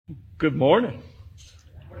Good morning.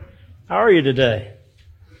 How are you today?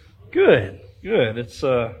 Good. It's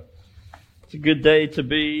a good day to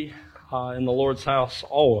be in the Lord's house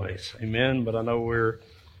always. Amen. But I know we're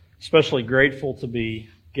especially grateful to be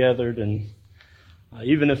gathered and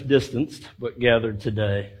even if distanced, but gathered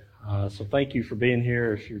today. So thank you for being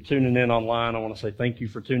here. If you're tuning in online, I want to say thank you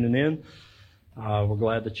for tuning in. We're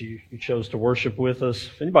glad that you chose to worship with us.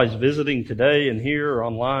 If anybody's visiting today and here or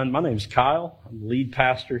online, my name's Kyle. I'm the lead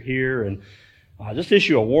pastor here, and just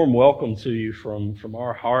issue a warm welcome to you from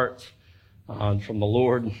our hearts, from the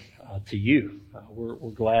Lord to you.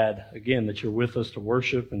 We're glad, again, that you're with us to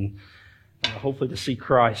worship and hopefully to see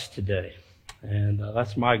Christ today. And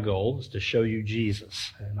that's my goal, is to show you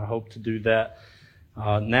Jesus. And I hope to do that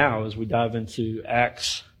now as we dive into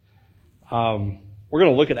Acts. We're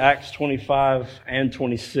going to look at Acts 25 and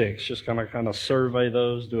 26, just kind of survey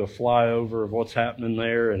those, do a flyover of what's happening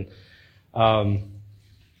there. And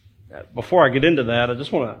before I get into that, I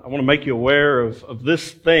want to make you aware of this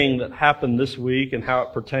thing that happened this week and how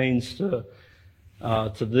it pertains to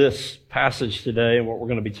this passage today and what we're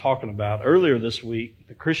going to be talking about. Earlier this week,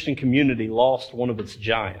 the Christian community lost one of its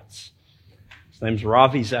giants. His name's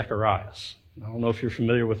Ravi Zacharias. I don't know if you're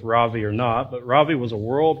familiar with Ravi or not, but Ravi was a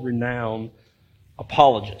world-renowned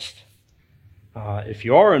apologist. If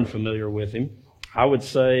you are unfamiliar with him, I would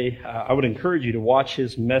encourage you to watch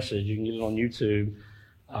his message. You can get it on YouTube.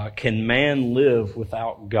 Can man live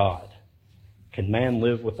without God? Can man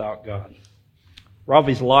live without God?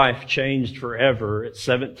 Ravi's life changed forever at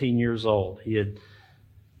 17 years old. He had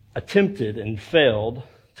attempted and failed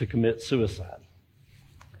to commit suicide.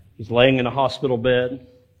 He's laying in a hospital bed.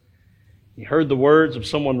 He heard the words of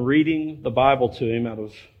someone reading the Bible to him out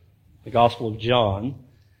of the Gospel of John.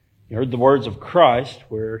 He heard the words of Christ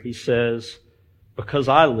where he says, "Because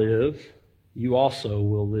I live, you also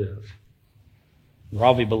will live."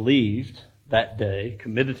 Ravi believed that day,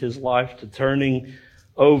 committed his life to turning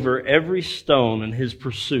over every stone in his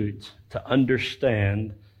pursuit to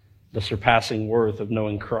understand the surpassing worth of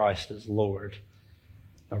knowing Christ as Lord.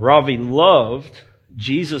 Now, Ravi loved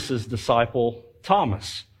Jesus' disciple,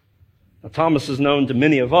 Thomas. Now, Thomas is known to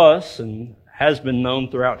many of us and has been known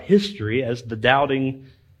throughout history as the doubting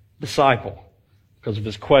disciple because of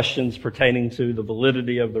his questions pertaining to the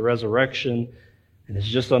validity of the resurrection and his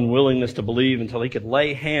just unwillingness to believe until he could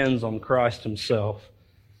lay hands on Christ himself.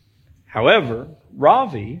 However,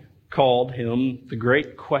 Ravi called him the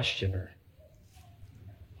great questioner.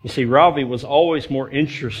 You see, Ravi was always more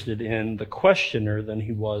interested in the questioner than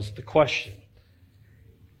he was the question.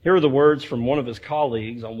 Here are the words from one of his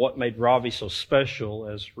colleagues on what made Ravi so special,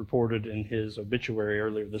 as reported in his obituary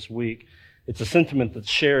earlier this week. It's a sentiment that's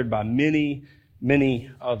shared by many, many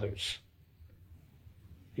others.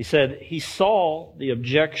 He said, he saw the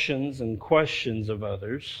objections and questions of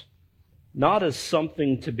others not as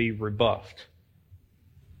something to be rebuffed,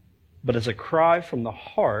 but as a cry from the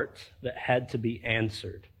heart that had to be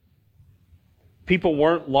answered. People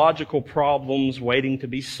weren't logical problems waiting to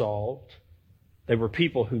be solved. They were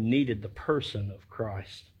people who needed the person of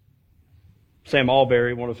Christ. Sam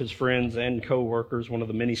Alberry, one of his friends and co-workers, one of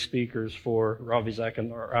the many speakers for Ravi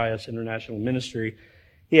Zacharias International Ministry,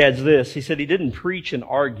 he adds this. He said he didn't preach an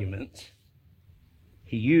argument.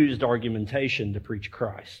 He used argumentation to preach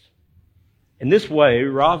Christ. In this way,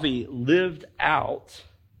 Ravi lived out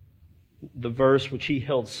the verse which he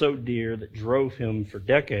held so dear that drove him for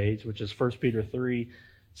decades, which is 1 Peter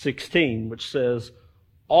 3:16, which says,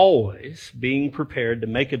 "Always being prepared to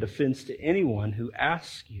make a defense to anyone who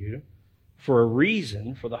asks you for a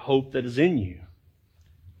reason for the hope that is in you.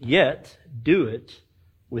 Yet do it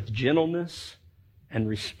with gentleness and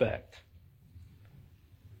respect."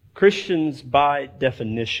 Christians, by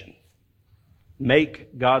definition,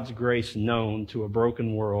 make God's grace known to a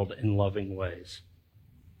broken world in loving ways.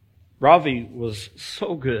 Ravi was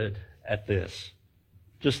so good at this.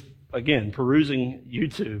 Just again, perusing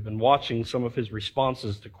YouTube and watching some of his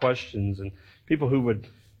responses to questions and people who would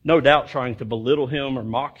no doubt trying to belittle him or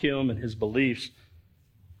mock him and his beliefs,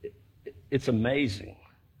 it's amazing.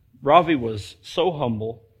 Ravi was so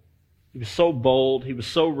humble. He was so bold. He was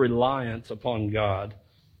so reliant upon God.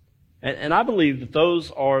 And I believe that those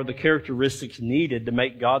are the characteristics needed to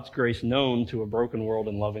make God's grace known to a broken world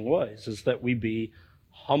in loving ways, is that we be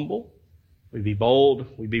humble, we be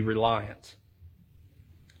bold, we be reliant.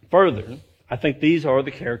 Further, I think these are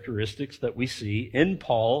the characteristics that we see in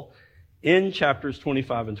Paul in chapters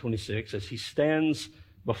 25 and 26 as he stands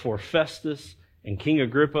before Festus and King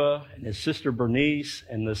Agrippa and his sister Bernice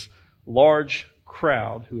and this large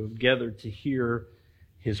crowd who have gathered to hear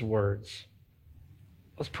his words.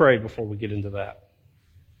 Let's pray before we get into that.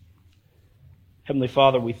 Heavenly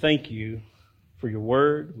Father, we thank you for your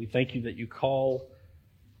word. We thank you that you call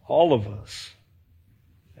all of us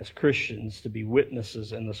as Christians to be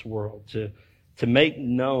witnesses in this world, to make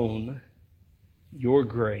known your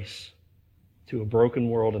grace to a broken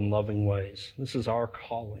world in loving ways. This is our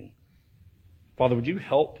calling. Father, would you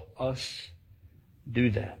help us do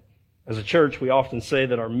that? As a church, we often say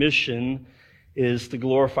that our mission is to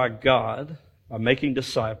glorify God by making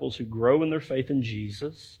disciples who grow in their faith in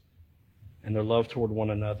Jesus and their love toward one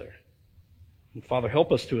another. And Father,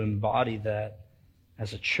 help us to embody that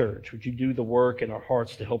as a church. Would you do the work in our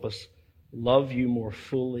hearts to help us love you more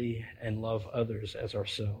fully and love others as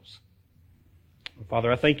ourselves?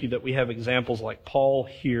 Father, I thank you that we have examples like Paul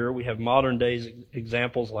here. We have modern day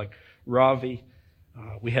examples like Ravi.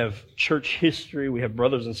 We have church history. We have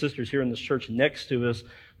brothers and sisters here in this church next to us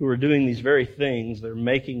who are doing these very things. They're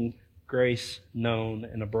making grace known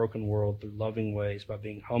in a broken world through loving ways, by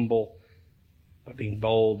being humble, by being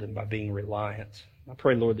bold, and by being reliant. I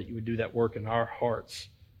pray, Lord, that you would do that work in our hearts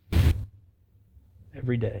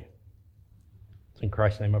every day. It's in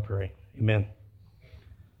Christ's name I pray. Amen.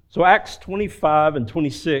 So Acts 25 and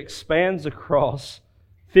 26 spans across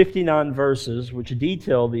 59 verses which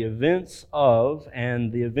detail the events of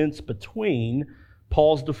and the events between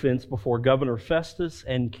Paul's defense before Governor Festus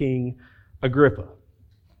and King Agrippa.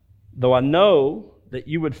 Though I know that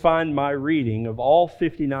you would find my reading of all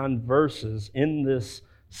 59 verses in this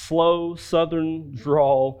slow southern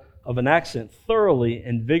drawl of an accent thoroughly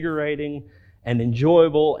invigorating and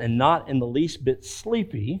enjoyable and not in the least bit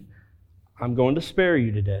sleepy, I'm going to spare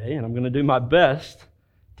you today, and I'm going to do my best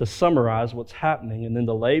to summarize what's happening and then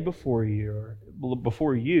to lay before you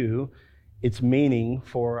its meaning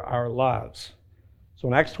for our lives. So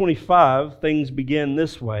in Acts 25, things begin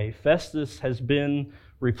this way. Festus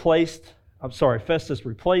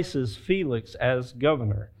replaces Felix as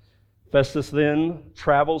governor. Festus then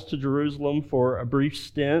travels to Jerusalem for a brief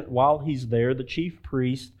stint. While he's there, the chief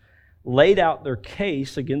priests laid out their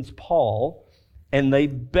case against Paul, and they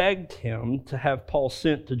begged him to have Paul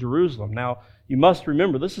sent to Jerusalem. Now, you must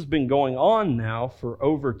remember, this has been going on now for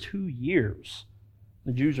over 2 years.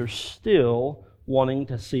 The Jews are still wanting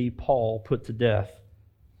to see Paul put to death.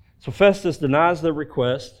 So Festus denies their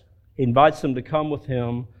request. He invites them to come with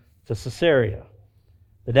him to Caesarea.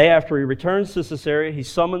 The day after he returns to Caesarea, he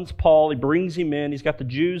summons Paul. He brings him in. He's got the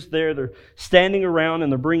Jews there. They're standing around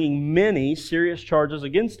and they're bringing many serious charges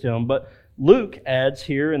against him. But Luke adds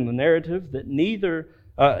here in the narrative that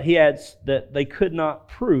he adds that they could not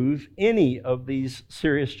prove any of these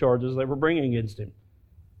serious charges they were bringing against him.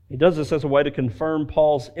 He does this as a way to confirm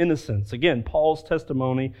Paul's innocence. Again, Paul's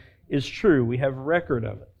testimony is true. We have record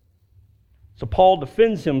of it. So Paul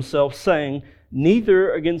defends himself, saying,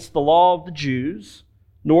 "Neither against the law of the Jews,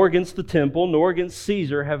 nor against the temple, nor against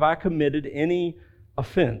Caesar have I committed any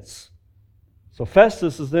offense." So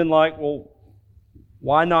Festus is then like, well,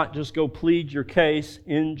 why not just go plead your case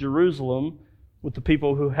in Jerusalem with the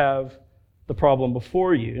people who have the problem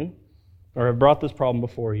before you, or have brought this problem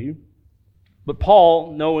before you? But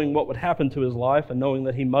Paul, knowing what would happen to his life and knowing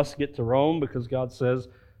that he must get to Rome because God says,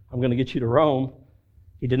 "I'm going to get you to Rome,"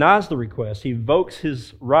 he denies the request. He invokes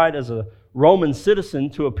his right as a Roman citizen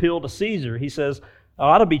to appeal to Caesar. He says, "I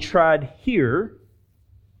ought to be tried here.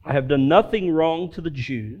 I have done nothing wrong to the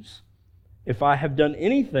Jews. If I have done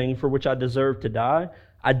anything for which I deserve to die,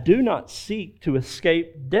 I do not seek to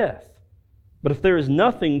escape death. But if there is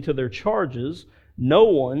nothing to their charges, no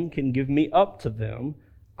one can give me up to them.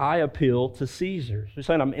 I appeal to Caesar." So he's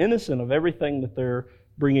saying, I'm innocent of everything that they're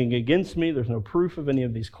bringing against me. There's no proof of any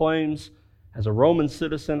of these claims. As a Roman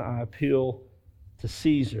citizen, I appeal to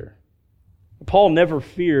Caesar. Paul never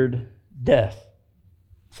feared death.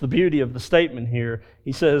 It's the beauty of the statement here.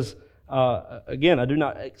 He says, again, I do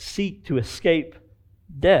not seek to escape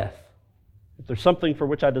death. If there's something for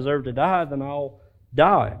which I deserve to die, then I'll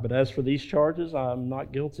die. But as for these charges, I'm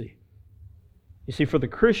not guilty. You see, for the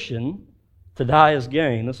Christian, to die is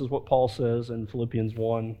gain. This is what Paul says in Philippians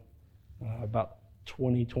 1, about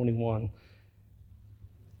 21.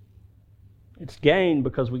 It's gain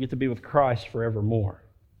because we get to be with Christ forevermore.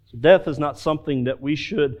 So death is not something that we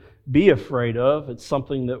should be afraid of. It's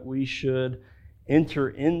something that we should enter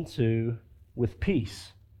into with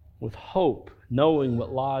peace, with hope, knowing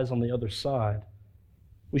what lies on the other side.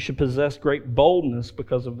 We should possess great boldness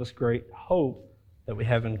because of this great hope that we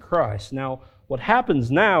have in Christ. Now, what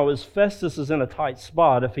happens now is Festus is in a tight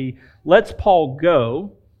spot. If he lets Paul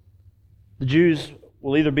go, the Jews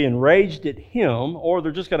will either be enraged at him or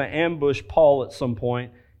they're just going to ambush Paul at some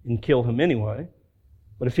point and kill him anyway.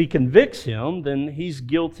 But if he convicts him, then he's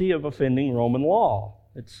guilty of offending Roman law.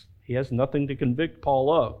 He has nothing to convict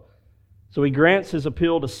Paul of. So he grants his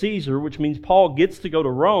appeal to Caesar, which means Paul gets to go to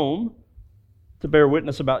Rome to bear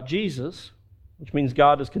witness about Jesus, which means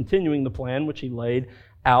God is continuing the plan which he laid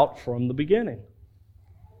out from the beginning.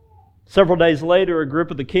 Several days later,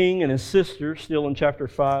 Agrippa the king and his sister, still in chapter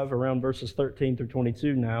 5, around verses 13 through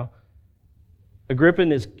 22 now, Agrippa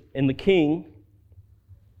the king,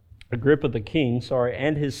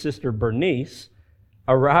 and his sister Bernice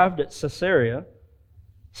arrived at Caesarea,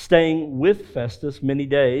 staying with Festus many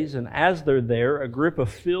days, and as they're there, Agrippa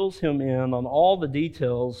fills him in on all the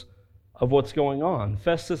details of what's going on.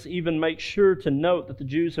 Festus even makes sure to note that the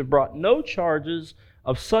Jews have brought no charges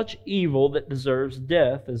of such evil that deserves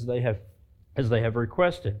death as they have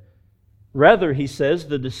requested. Rather, he says,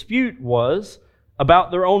 the dispute was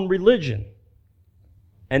about their own religion.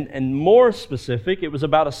 And more specific, it was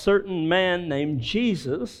about a certain man named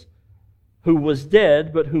Jesus who was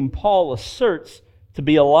dead, but whom Paul asserts to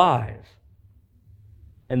be alive.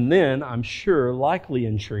 And then, I'm sure, likely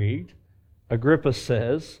intrigued, Agrippa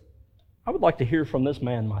says, I would like to hear from this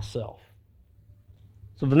man myself.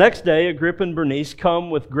 So the next day, Agrippa and Bernice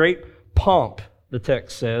come with great pomp, the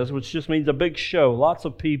text says, which just means a big show, lots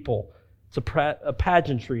of people. It's a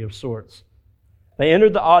pageantry of sorts. They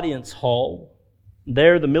entered the audience hall.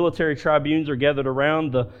 There, the military tribunes are gathered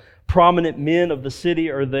around. The prominent men of the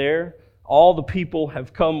city are there. All the people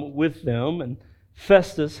have come with them, and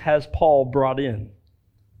Festus has Paul brought in.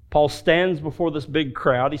 Paul stands before this big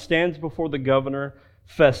crowd. He stands before the governor,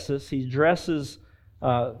 Festus.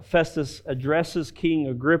 Festus addresses King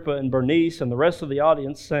Agrippa and Bernice and the rest of the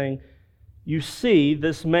audience, saying, you see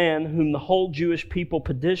this man whom the whole Jewish people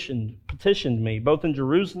petitioned me, both in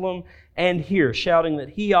Jerusalem and here, shouting that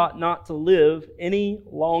he ought not to live any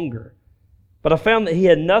longer. But I found that he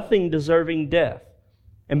had nothing deserving death.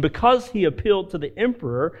 And because he appealed to the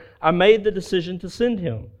emperor, I made the decision to send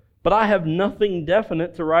him. But I have nothing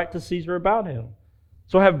definite to write to Caesar about him.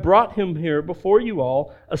 So I have brought him here before you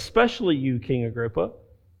all, especially you, King Agrippa,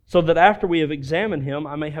 so that after we have examined him,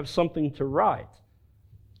 I may have something to write.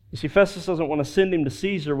 You see, Festus doesn't want to send him to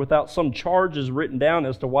Caesar without some charges written down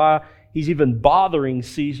as to why he's even bothering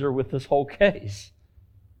Caesar with this whole case.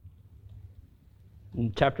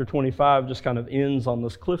 And chapter 25 just kind of ends on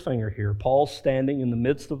this cliffhanger here. Paul's standing in the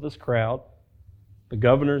midst of this crowd. The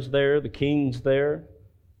governor's there, the king's there,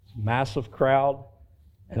 massive crowd,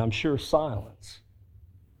 and I'm sure silence.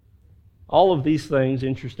 All of these things,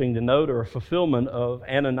 interesting to note, are a fulfillment of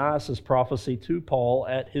Ananias' prophecy to Paul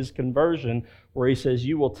at his conversion, where he says,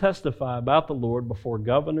 you will testify about the Lord before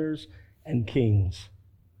governors and kings.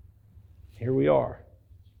 Here we are.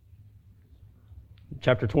 In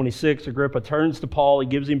chapter 26, Agrippa turns to Paul. He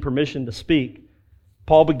gives him permission to speak.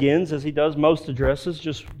 Paul begins, as he does most addresses,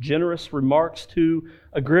 just generous remarks to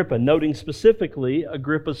Agrippa, noting specifically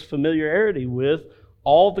Agrippa's familiarity with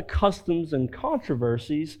all the customs and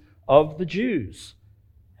controversies of the Jews.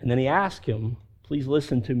 And then he asks him, please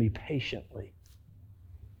listen to me patiently.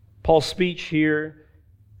 Paul's speech here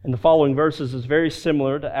in the following verses is very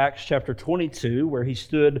similar to Acts chapter 22, where he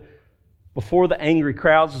stood before the angry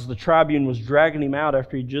crowds as the tribune was dragging him out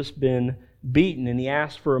after he'd just been beaten, and he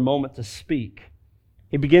asked for a moment to speak.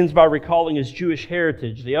 He begins by recalling his Jewish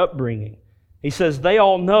heritage, the upbringing. He says, they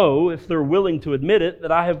all know, if they're willing to admit it,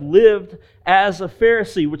 that I have lived as a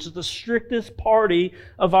Pharisee, which is the strictest party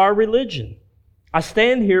of our religion. I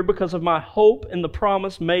stand here because of my hope in the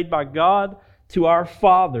promise made by God to our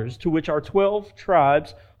fathers, to which our 12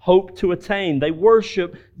 tribes hope to attain. They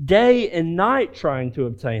worship day and night trying to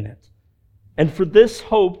obtain it. And for this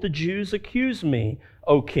hope the Jews accuse me,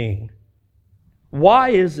 O king. Why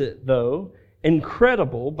is it, though,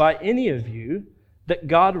 incredible by any of you that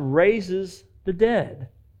God raises the dead?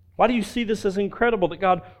 Why do you see this as incredible that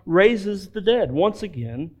God raises the dead? Once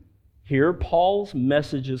again, here Paul's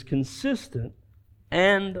message is consistent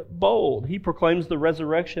and bold. He proclaims the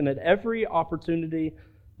resurrection at every opportunity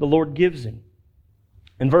the Lord gives him.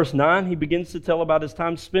 In verse 9, he begins to tell about his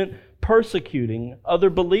time spent persecuting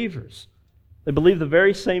other believers. They believe the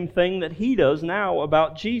very same thing that he does now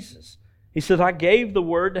about Jesus. He says, I gave the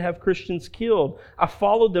word to have Christians killed. I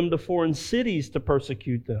followed them to foreign cities to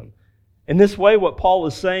persecute them. In this way, what Paul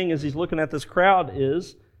is saying as he's looking at this crowd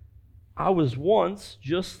is, I was once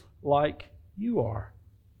just like you are.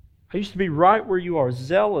 I used to be right where you are,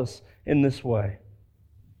 zealous in this way.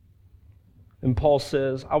 And Paul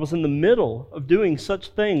says, I was in the middle of doing such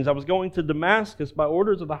things. I was going to Damascus by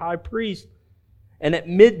orders of the high priest. And at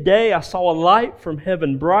midday I saw a light from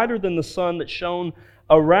heaven, brighter than the sun that shone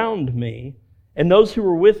around me. And those who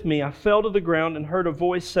were with me, I fell to the ground and heard a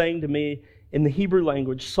voice saying to me in the Hebrew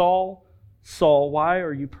language, Saul, Saul, why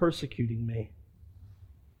are you persecuting me?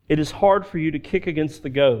 It is hard for you to kick against the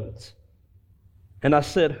goads. And I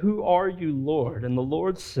said, "Who are you, Lord?" And the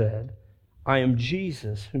Lord said, "I am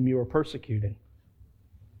Jesus, whom you are persecuting."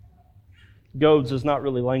 Goads is not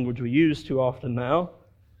really language we use too often now,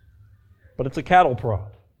 but it's a cattle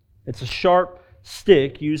prod. It's a sharp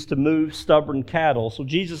stick used to move stubborn cattle. So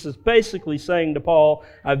Jesus is basically saying to Paul,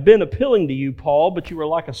 "I've been appealing to you, Paul, but you were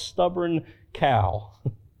like a stubborn cow."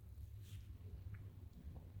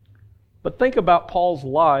 But think about Paul's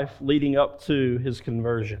life leading up to his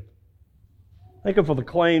conversion. Think of all the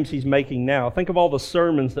claims he's making now. Think of all the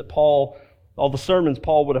sermons Paul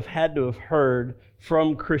would have had to have heard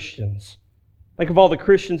from Christians. Think of all the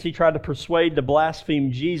Christians he tried to persuade to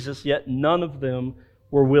blaspheme Jesus, yet none of them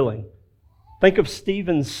were willing. Think of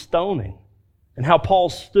Stephen's stoning and how Paul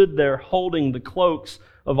stood there holding the cloaks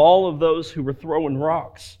of all of those who were throwing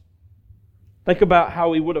rocks. Think about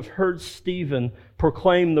how he would have heard Stephen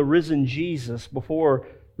proclaim the risen Jesus before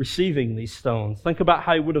receiving these stones. Think about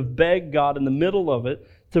how he would have begged God in the middle of it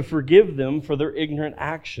to forgive them for their ignorant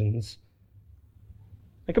actions.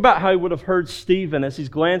 Think about how he would have heard Stephen as he's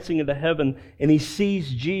glancing into heaven and he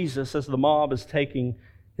sees Jesus as the mob is taking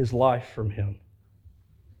his life from him.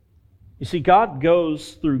 You see, God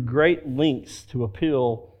goes through great lengths to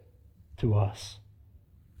appeal to us.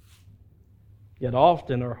 Yet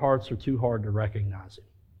often our hearts are too hard to recognize Him.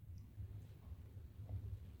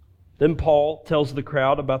 Then Paul tells the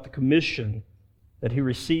crowd about the commission that he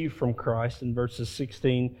received from Christ in verses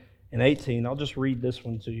 16 and 18. I'll just read this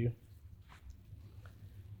one to you.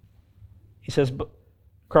 He says,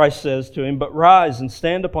 Christ says to him, "But rise and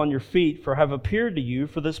stand upon your feet, for I have appeared to you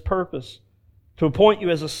for this purpose, to appoint you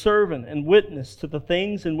as a servant and witness to the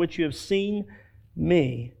things in which you have seen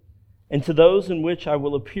me, and to those in which I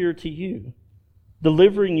will appear to you,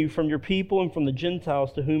 delivering you from your people and from the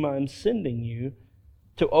Gentiles to whom I am sending you,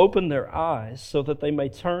 to open their eyes so that they may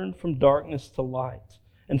turn from darkness to light,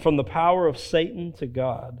 and from the power of Satan to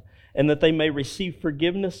God, and that they may receive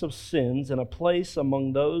forgiveness of sins and a place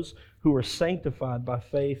among those who are sanctified by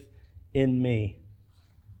faith in me."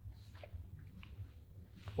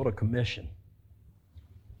 What a commission.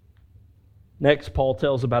 Next, Paul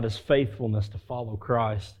tells about his faithfulness to follow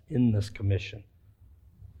Christ in this commission.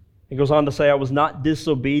 He goes on to say, "I was not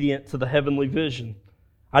disobedient to the heavenly vision.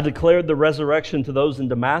 I declared the resurrection to those in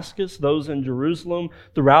Damascus, those in Jerusalem,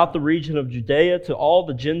 throughout the region of Judea, to all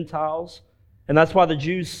the Gentiles. And that's why the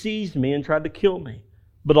Jews seized me and tried to kill me.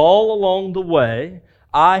 But all along the way,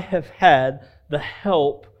 I have had the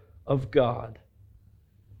help of God.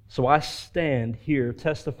 So I stand here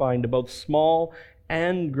testifying to both small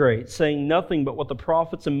and great, saying nothing but what the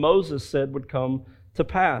prophets and Moses said would come to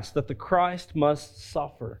pass, that the Christ must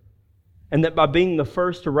suffer, and that by being the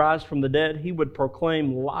first to rise from the dead, He would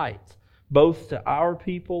proclaim light both to our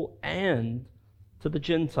people and to the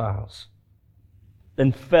Gentiles."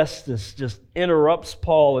 Then Festus just interrupts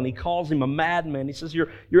Paul and he calls him a madman. He says,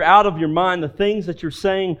 You're out of your mind. The things that you're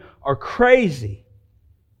saying are crazy.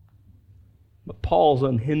 But Paul's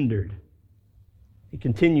unhindered. He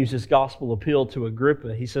continues his gospel appeal to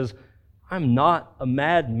Agrippa. He says, "I'm not a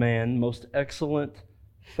madman, most excellent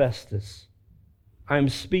Festus. I am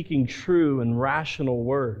speaking true and rational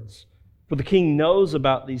words. For the king knows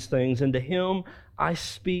about these things, and to him I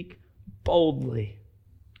speak boldly.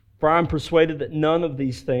 For I am persuaded that none of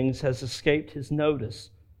these things has escaped his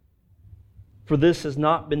notice. For this has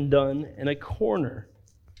not been done in a corner."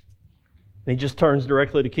 And he just turns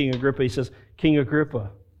directly to King Agrippa. He says, "King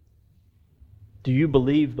Agrippa, do you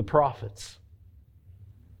believe the prophets?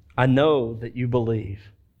 I know that you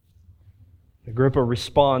believe." Agrippa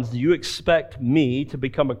responds, "Do you expect me to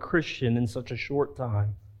become a Christian in such a short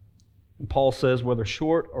time?" And Paul says, "Whether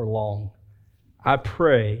short or long, I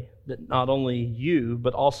pray that not only you,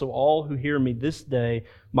 but also all who hear me this day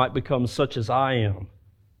might become such as I am.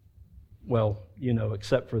 Well,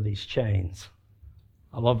 except for these chains."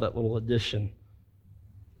 I love that little addition.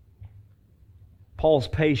 Paul's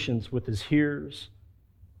patience with his hearers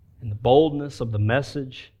and the boldness of the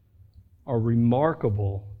message are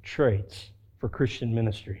remarkable traits for Christian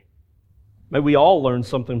ministry. May we all learn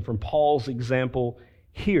something from Paul's example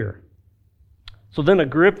here. So then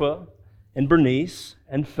Agrippa and Bernice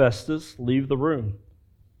and Festus leave the room.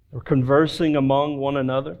 They're conversing among one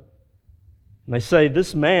another. And they say,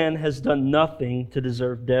 "This man has done nothing to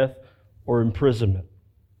deserve death or imprisonment."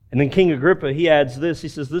 And then King Agrippa, he adds this. He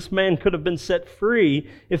says, "This man could have been set free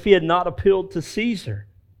if he had not appealed to Caesar."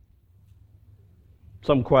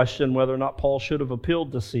 Some question whether or not Paul should have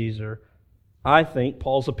appealed to Caesar. I think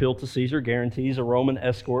Paul's appeal to Caesar guarantees a Roman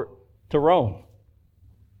escort to Rome.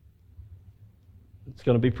 It's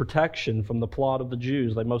going to be protection from the plot of the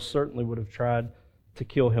Jews. They most certainly would have tried to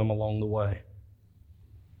kill him along the way.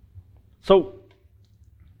 So,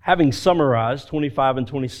 having summarized 25 and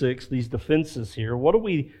 26, these defenses here, what do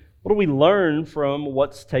we learn from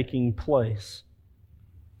what's taking place?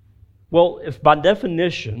 Well, if by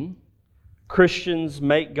definition Christians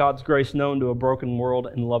make God's grace known to a broken world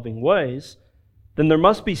in loving ways, then there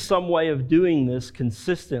must be some way of doing this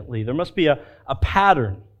consistently. There must be a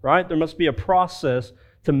pattern, right? There must be a process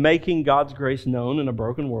to making God's grace known in a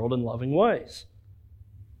broken world in loving ways.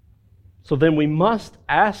 So then we must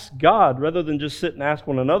ask God, rather than just sit and ask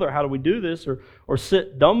one another, how do we do this, or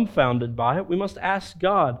sit dumbfounded by it? We must ask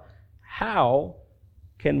God, how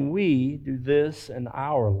can we do this in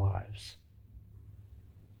our lives?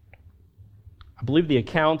 I believe the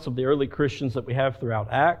accounts of the early Christians that we have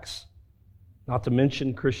throughout Acts, not to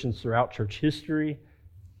mention Christians throughout church history,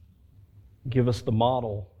 give us the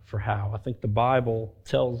model for how. I think the Bible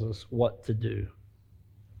tells us what to do.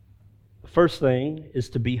 The first thing is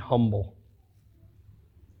to be humble.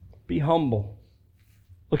 Be humble.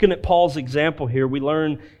 Looking at Paul's example here, we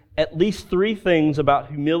learn at least 3 things about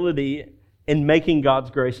humility in making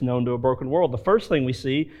God's grace known to a broken world. The first thing we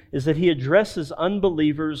see is that he addresses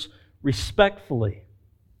unbelievers respectfully.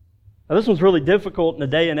 Now, this one's really difficult in a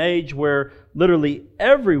day and age where literally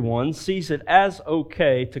everyone sees it as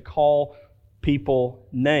okay to call people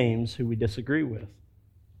names who we disagree with.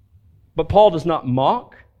 But Paul does not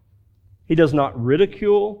mock. He does not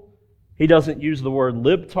ridicule. He doesn't use the word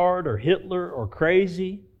libtard or Hitler or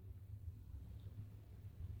crazy,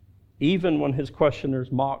 even when his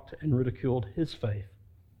questioners mocked and ridiculed his faith.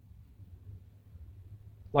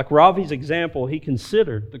 Like Ravi's example, he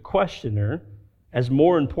considered the questioner as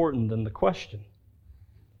more important than the question.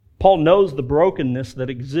 Paul knows the brokenness that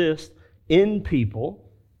exists in people,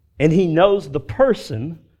 and he knows the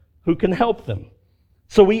person who can help them.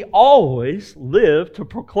 So we always live to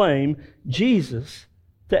proclaim Jesus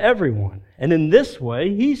to everyone. And in this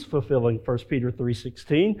way, he's fulfilling 1 Peter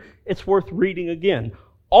 3:16. It's worth reading again.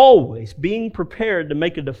 Always being prepared to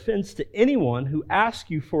make a defense to anyone who asks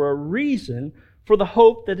you for a reason for the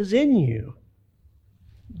hope that is in you.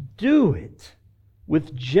 Do it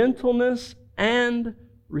with gentleness and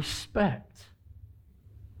respect.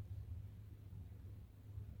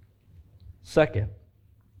 Second,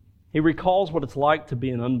 he recalls what it's like to be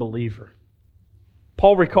an unbeliever.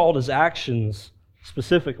 Paul recalled his actions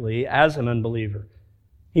specifically as an unbeliever.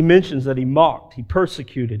 He mentions that he mocked, he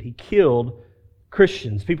persecuted, he killed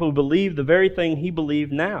Christians, people who believed the very thing he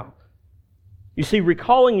believed now. You see,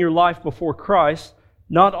 recalling your life before Christ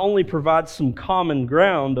not only provides some common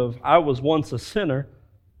ground of I was once a sinner,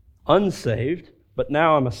 unsaved, but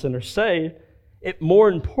now I'm a sinner saved, it more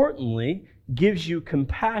importantly gives you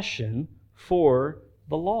compassion for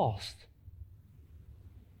the lost.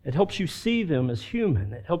 It helps you see them as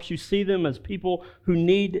human. It helps you see them as people who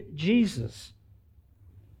need Jesus.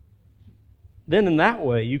 Then in that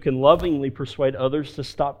way, you can lovingly persuade others to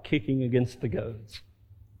stop kicking against the goads.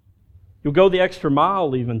 You'll go the extra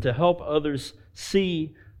mile even to help others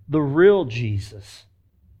see the real Jesus.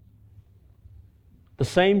 The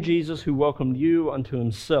same Jesus who welcomed you unto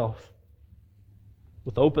himself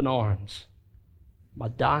with open arms by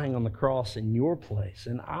dying on the cross in your place,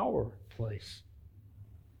 in our place.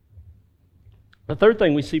 The third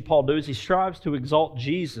thing we see Paul do is he strives to exalt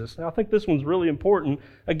Jesus. Now, I think this one's really important,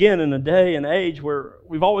 again, in a day and age where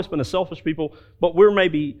we've always been a selfish people, but we're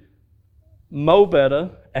maybe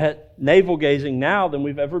better at navel-gazing now than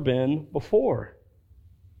we've ever been before.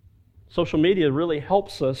 Social media really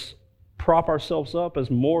helps us prop ourselves up as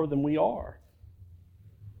more than we are.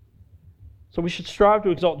 So we should strive to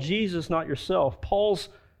exalt Jesus, not yourself. Paul's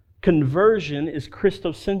conversion is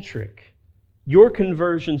Christocentric. Your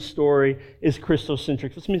conversion story is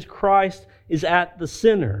Christocentric. This means Christ is at the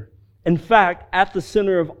center. In fact, at the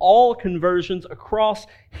center of all conversions across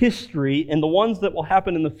history and the ones that will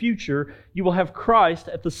happen in the future, you will have Christ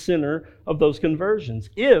at the center of those conversions.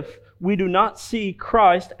 If we do not see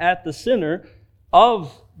Christ at the center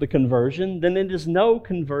of the conversion, then it is no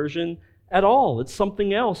conversion at all. It's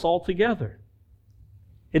something else altogether.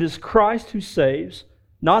 It is Christ who saves,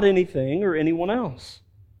 not anything or anyone else.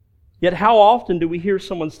 Yet how often do we hear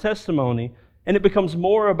someone's testimony and it becomes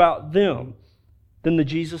more about them than the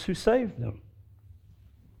Jesus who saved them?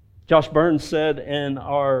 Josh Burns said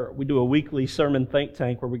we do a weekly sermon think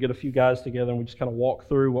tank where we get a few guys together and we just kind of walk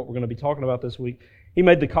through what we're going to be talking about this week. He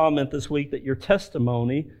made the comment this week that your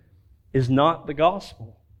testimony is not the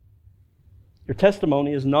gospel. Your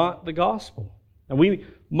testimony is not the gospel. And we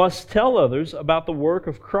must tell others about the work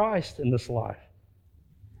of Christ in this life.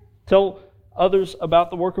 Tell others about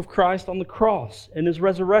the work of Christ on the cross and his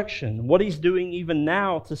resurrection, what he's doing even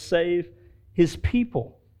now to save his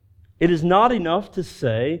people. It is not enough to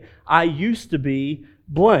say, I used to be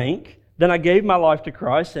blank, then I gave my life to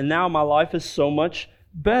Christ, and now my life is so much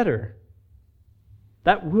better.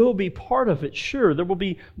 That will be part of it, sure. There will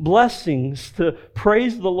be blessings to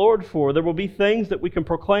praise the Lord for. There will be things that we can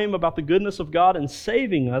proclaim about the goodness of God in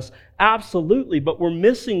saving us, absolutely. But we're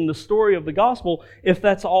missing the story of the gospel if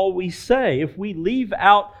that's all we say. If we leave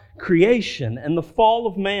out creation and the fall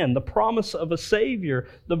of man, the promise of a Savior,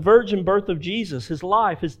 the virgin birth of Jesus, His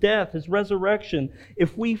life, His death, His resurrection,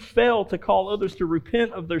 if we fail to call others to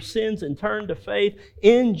repent of their sins and turn to faith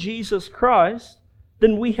in Jesus Christ,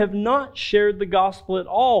 then we have not shared the gospel at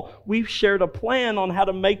all. We've shared a plan on how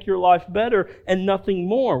to make your life better and nothing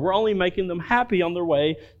more. We're only making them happy on their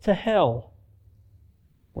way to hell.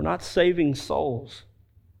 We're not saving souls.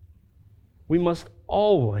 We must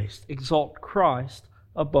always exalt Christ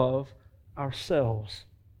above ourselves.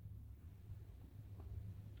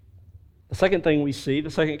 The second thing we see, the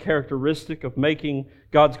second characteristic of making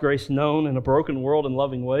God's grace known in a broken world in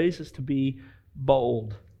loving ways, is to be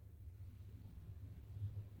bold.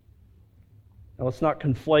 Now, let's not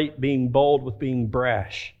conflate being bold with being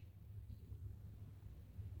brash.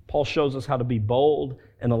 Paul shows us how to be bold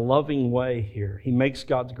in a loving way here. He makes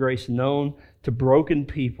God's grace known to broken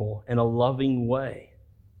people in a loving way.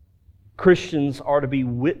 Christians are to be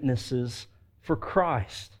witnesses for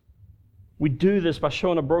Christ. We do this by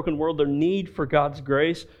showing a broken world their need for God's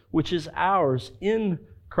grace, which is ours in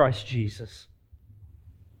Christ Jesus.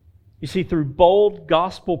 You see, through bold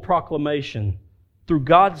gospel proclamation, through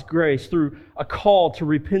God's grace, through a call to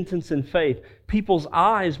repentance and faith, people's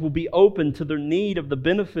eyes will be open to their need of the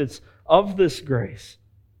benefits of this grace.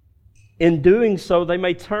 In doing so, they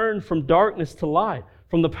may turn from darkness to light,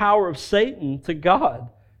 from the power of Satan to God.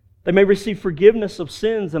 They may receive forgiveness of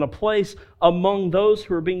sins and a place among those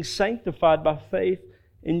who are being sanctified by faith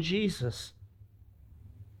in Jesus.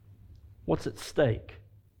 What's at stake?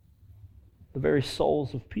 The very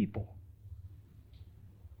souls of people.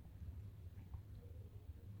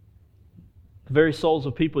 The very souls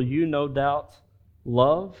of people you no doubt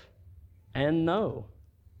love and know.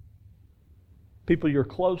 People you're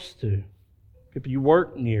close to. People you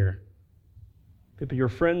work near. People you're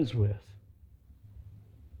friends with.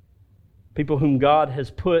 People whom God has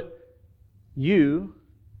put you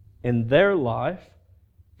in their life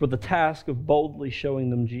for the task of boldly showing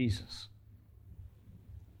them Jesus.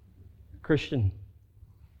 Christian,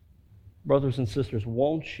 brothers and sisters,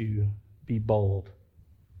 won't you be bold?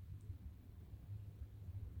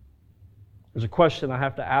 There's a question I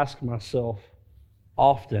have to ask myself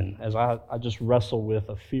often as I just wrestle with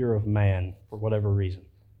a fear of man for whatever reason.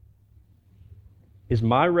 Is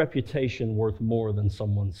my reputation worth more than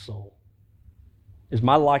someone's soul? Is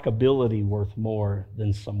my likability worth more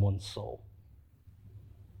than someone's soul?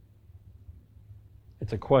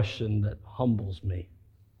 It's a question that humbles me.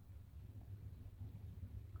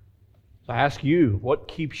 So I ask you, what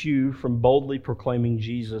keeps you from boldly proclaiming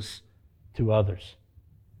Jesus to others?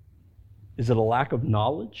 Is it a lack of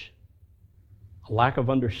knowledge? A lack of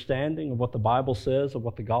understanding of what the Bible says, of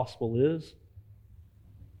what the gospel is?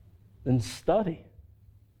 Then study.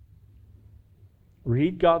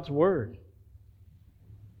 Read God's Word.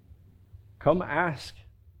 Come ask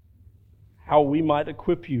how we might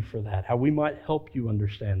equip you for that, how we might help you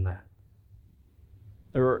understand that.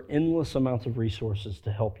 There are endless amounts of resources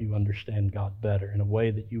to help you understand God better in a way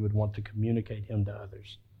that you would want to communicate Him to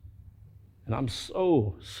others. And I'm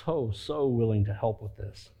so willing to help with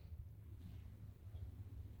this.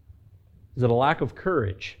 Is it a lack of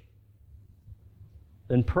courage?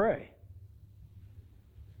 Then pray.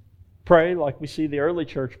 Pray like we see the early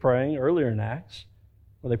church praying earlier in Acts,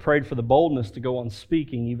 where they prayed for the boldness to go on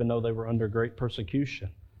speaking even though they were under great persecution.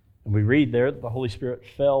 And we read there that the Holy Spirit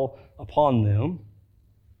fell upon them,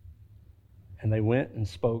 and they went and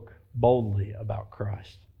spoke boldly about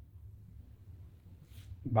Christ.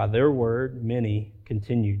 By their word, many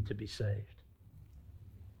continued to be saved.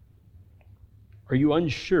 Are you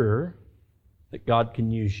unsure that God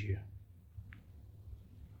can use you?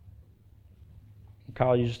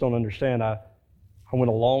 Kyle, you just don't understand. I went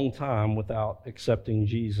a long time without accepting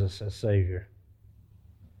Jesus as Savior.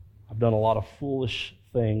 I've done a lot of foolish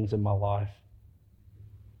things in my life.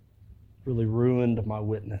 Really ruined my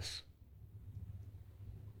witness.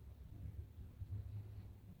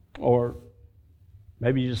 Or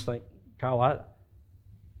maybe you just think, Kyle, I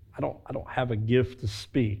don't have a gift to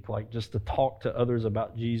speak, like just to talk to others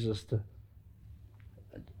about Jesus.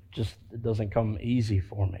 It doesn't come easy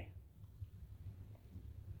for me.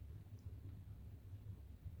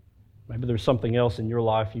 Maybe there's something else in your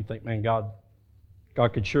life you think, man, God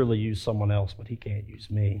could surely use someone else, but He can't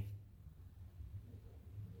use me.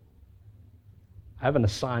 I have an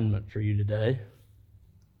assignment for you today.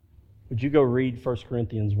 Would you go read 1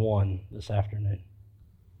 Corinthians 1 this afternoon?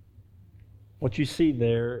 What you see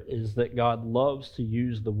there is that God loves to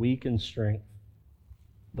use the weak in strength,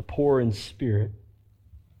 the poor in spirit,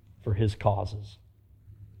 for His causes.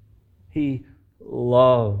 He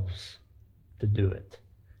loves to do it.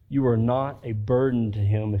 You are not a burden to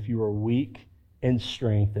Him if you are weak in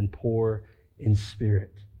strength and poor in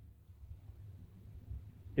spirit.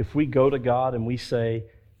 If we go to God and we say,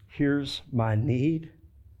 here's my need,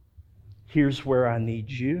 here's where I need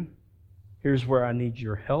you, here's where I need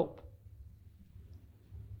your help,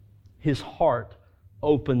 His heart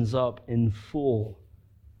opens up in full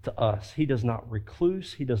to us. He does not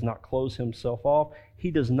recluse. He does not close Himself off. He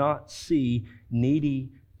does not see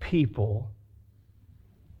needy people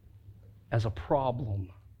as a problem.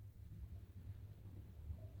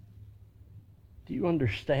 Do you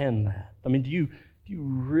understand that? I mean, do you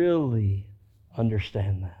really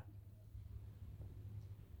understand that?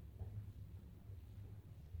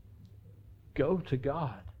 Go to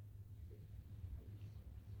God.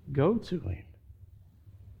 Go to Him.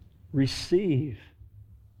 Receive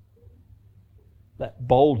that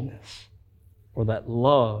boldness or that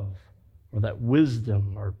love or that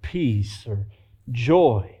wisdom or peace or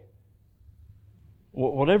joy.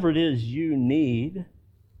 Whatever it is you need,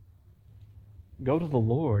 go to the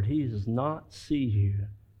Lord. He does not see you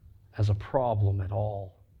as a problem at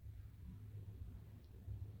all.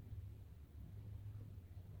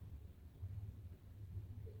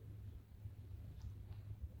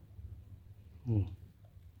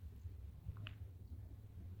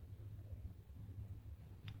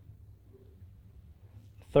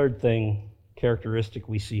 Third thing, characteristic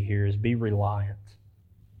we see here is be reliant.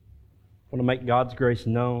 Want to make God's grace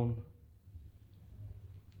known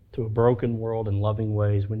to a broken world in loving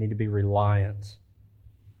ways, we need to be reliant.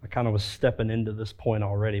 I kind of was stepping into this point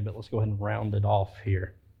already, but let's go ahead and round it off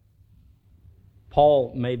here.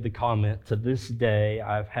 Paul made the comment, to this day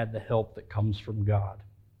I've had the help that comes from God.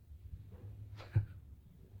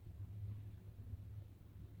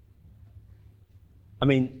 I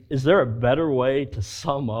mean, is there a better way to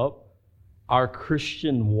sum up our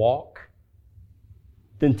Christian walk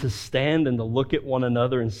than to stand and to look at one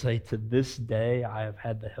another and say, to this day I have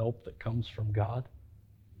had the help that comes from God?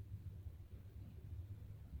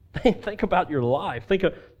 Think about your life. Think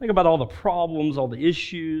about all the problems, all the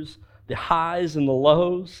issues, the highs and the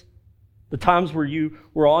lows, the times where you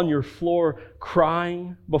were on your floor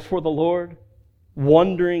crying before the Lord,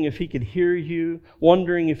 wondering if He could hear you,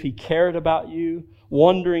 wondering if He cared about you,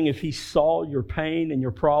 wondering if He saw your pain and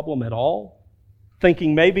your problem at all,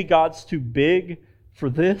 thinking maybe God's too big for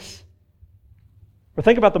this. Or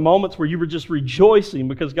think about the moments where you were just rejoicing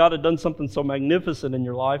because God had done something so magnificent in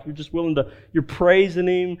your life. You're just you're praising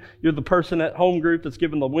Him. You're the person at home group that's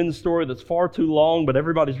given the win story that's far too long, but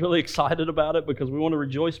everybody's really excited about it because we want to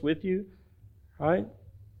rejoice with you. Right?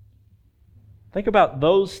 Think about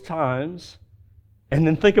those times, and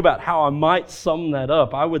then think about how I might sum that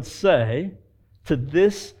up. I would say, to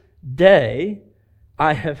this day,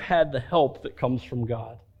 I have had the help that comes from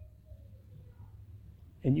God.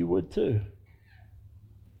 And you would too.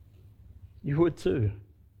 You would too.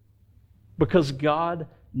 Because God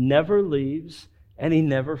never leaves and He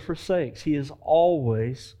never forsakes. He is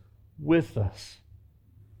always with us.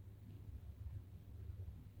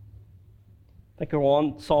 Think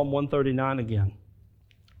on Psalm 139 again.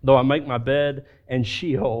 Though I make my bed in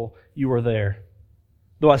Sheol, you are there.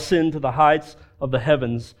 Though I ascend to the heights of the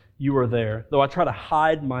heavens, you are there. Though I try to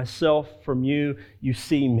hide myself from you, you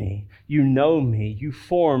see me. You know me. You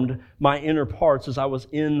formed my inner parts as I was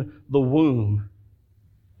in the womb.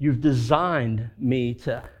 You've designed me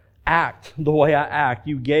to act the way I act.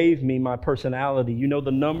 You gave me my personality. You know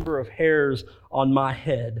the number of hairs on my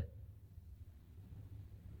head.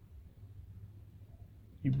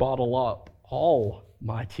 You bottle up all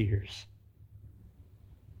my tears.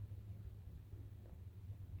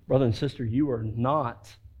 Brother and sister, you are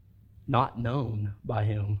not known by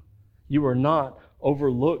Him. You are not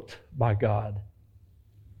overlooked by God.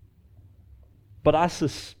 But I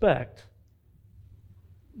suspect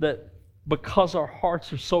that because our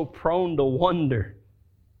hearts are so prone to wonder,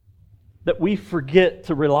 that we forget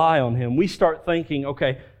to rely on Him. We start thinking,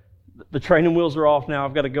 okay, the training wheels are off now,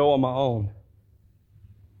 I've got to go on my own.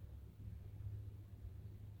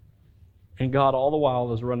 And God all the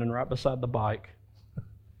while is running right beside the bike,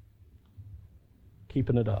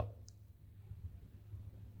 keeping it up.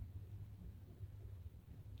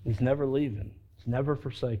 He's never leaving. He's never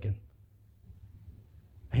forsaken.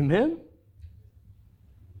 Amen?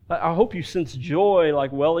 I hope you sense joy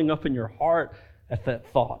like welling up in your heart at that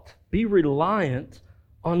thought. Be reliant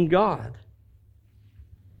on God.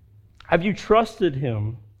 Have you trusted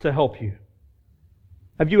Him to help you?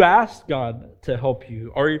 Have you asked God to help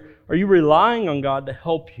you? Are you relying on God to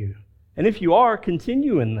help you? And if you are,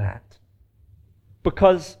 continue in that.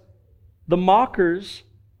 Because the mockers,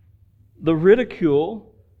 the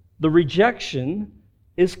ridicule, the rejection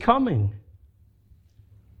is coming.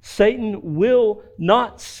 Satan will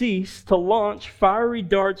not cease to launch fiery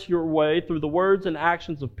darts your way through the words and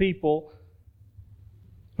actions of people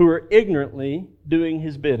who are ignorantly doing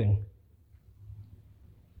his bidding.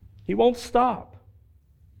 He won't stop.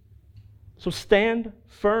 So stand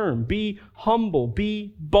firm, be humble,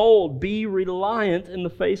 be bold, be reliant in the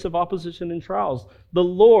face of opposition and trials. The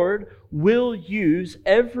Lord will use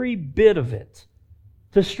every bit of it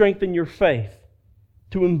to strengthen your faith,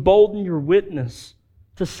 to embolden your witness,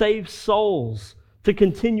 to save souls, to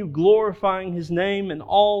continue glorifying His name in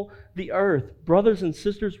all the earth. Brothers and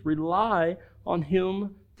sisters, rely on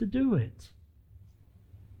Him to do it.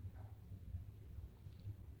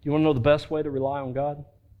 You want to know the best way to rely on God?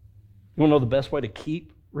 You want to know the best way to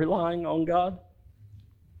keep relying on God?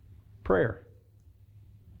 Prayer.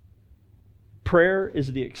 Prayer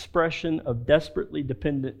is the expression of desperately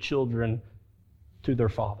dependent children to their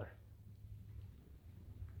Father.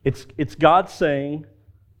 It's God saying,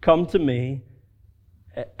 "Come to me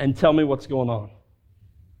and tell me what's going on."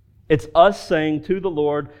 It's us saying to the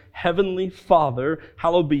Lord, "Heavenly Father,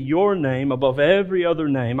 hallowed be your name above every other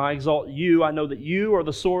name. I exalt you. I know that you are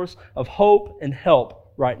the source of hope and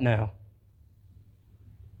help right now.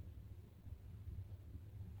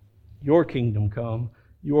 Your kingdom come,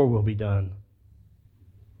 your will be done.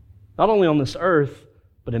 Not only on this earth,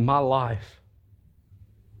 but in my life.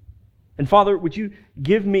 And Father, would you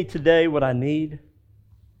give me today what I need?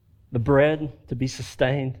 The bread to be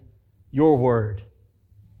sustained, your word.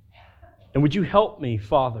 And would you help me,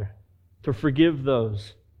 Father, to forgive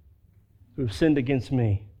those who have sinned against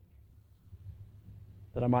me,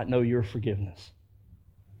 that I might know your forgiveness.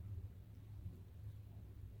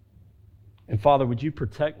 And Father, would you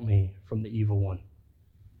protect me from the evil one?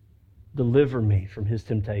 Deliver me from his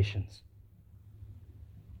temptations.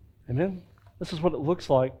 Amen? This is what it looks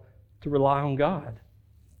like to rely on God.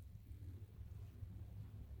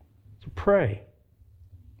 So pray.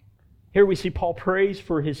 Here we see Paul prays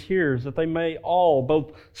for his hearers that they may all,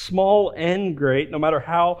 both small and great, no matter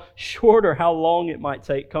how short or how long it might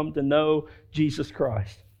take, come to know Jesus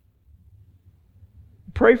Christ.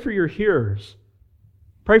 Pray for your hearers.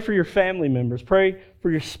 Pray for your family members. Pray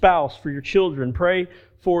for your spouse, for your children. Pray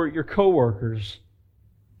for your coworkers,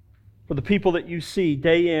 for the people that you see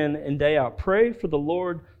day in and day out. Pray for the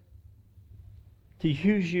Lord to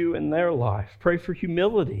use you in their life. Pray for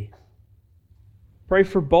humility. Pray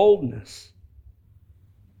for boldness.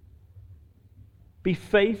 Be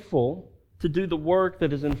faithful to do the work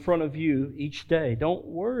that is in front of you each day. Don't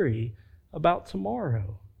worry about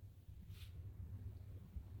tomorrow.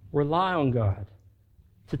 Rely on God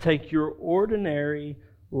to take your ordinary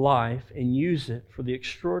life and use it for the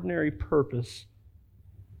extraordinary purpose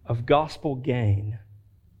of gospel gain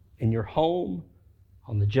in your home,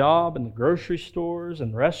 on the job, in the grocery stores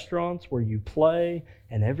and restaurants, where you play,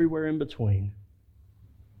 and everywhere in between.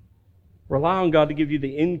 Rely on God to give you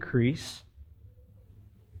the increase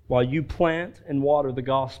while you plant and water the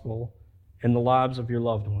gospel in the lives of your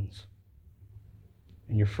loved ones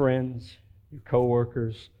and your friends, your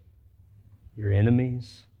coworkers, your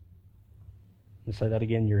enemies. Let me say that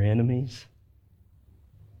again, your enemies.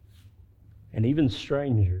 And even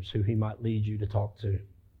strangers who He might lead you to talk to.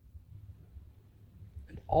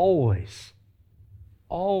 And always,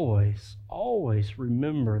 always, always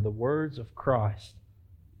remember the words of Christ.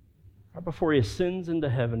 Right before He ascends into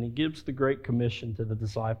heaven, He gives the Great Commission to the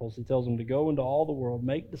disciples. He tells them to go into all the world,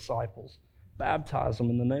 make disciples, baptize them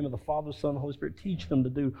in the name of the Father, Son, and Holy Spirit. Teach them to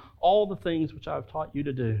do all the things which I have taught you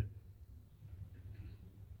to do.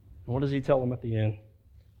 And what does He tell them at the end?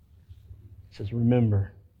 He says,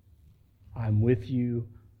 remember, I'm with you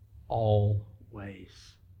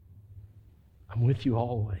always. I'm with you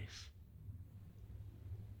always.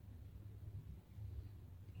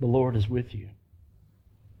 The Lord is with you.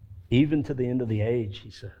 Even to the end of the age,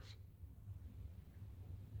 He says.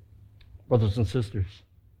 Brothers and sisters,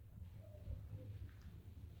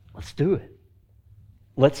 let's do it.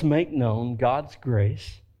 Let's make known God's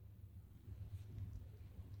grace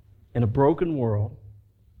in a broken world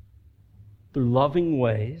through loving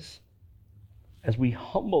ways as we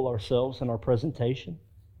humble ourselves in our presentation,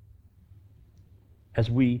 as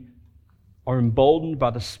we are emboldened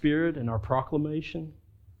by the Spirit in our proclamation,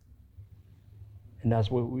 and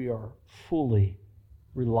as we are fully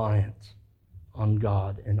reliant on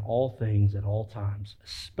God in all things at all times,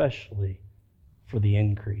 especially for the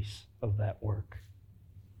increase of that work.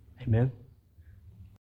 Amen.